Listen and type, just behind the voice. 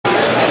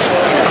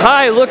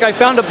Hi, look, I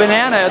found a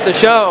banana at the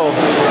show.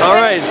 All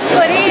right.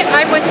 Splitty,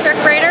 I'm with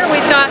Surfwriter.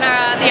 We've got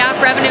the app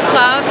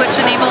RevenueCloud, which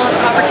enables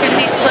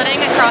opportunity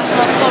splitting across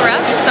multiple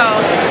reps, so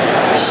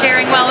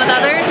sharing well with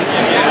others.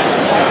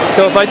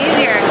 So if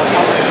easier.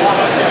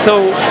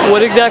 So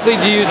what exactly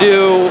do you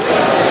do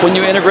when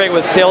you integrate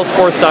with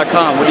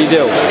Salesforce.com? What do you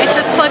do? It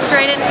just plugs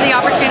right into the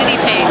opportunity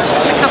page.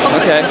 Just a couple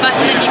clicks of the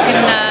button and you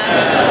can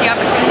split the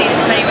opportunities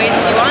as many ways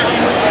as you want.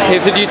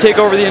 Okay, so do you take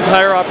over the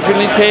entire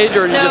opportunities page,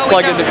 or do you just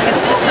plug it?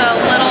 It's just a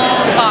little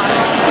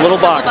box. Little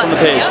box on the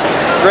page.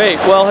 Yep. Great.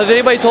 Well, has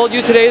anybody told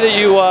you today that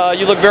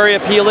you look very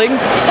appealing?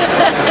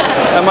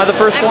 Am I the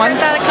first one? I've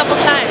heard that a couple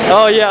times.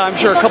 Oh yeah, I'm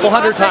sure a couple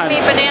hundred times.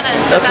 People keep offering me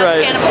bananas, but that's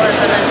right.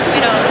 cannibalism, and we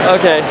don't.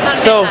 Okay,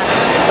 so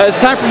it's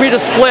time for me to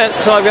split,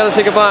 so I've got to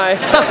say goodbye.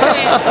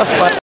 Okay. Bye.